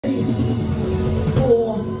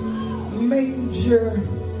major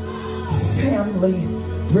family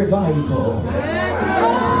revival.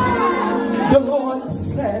 The Lord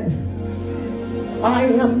said, I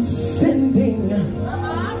am sending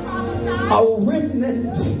a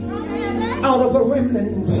remnant out of a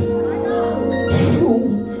remnant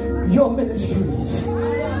to your ministries.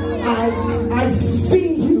 I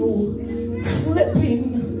see you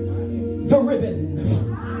clipping the ribbon.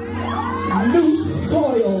 New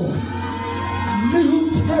soil,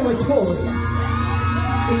 new territory.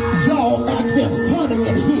 Y'all acting funny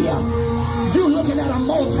in here. You looking at a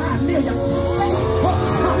multi-million.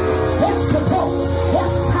 What's up? What's the call?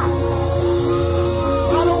 What's up?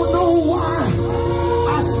 I don't know why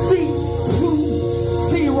I see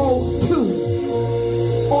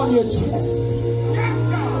 202 on your chest.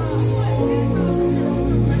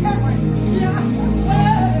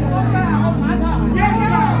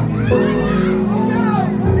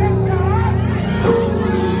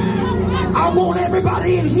 I want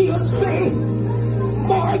everybody in here to say,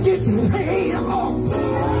 mortgage paid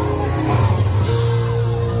off.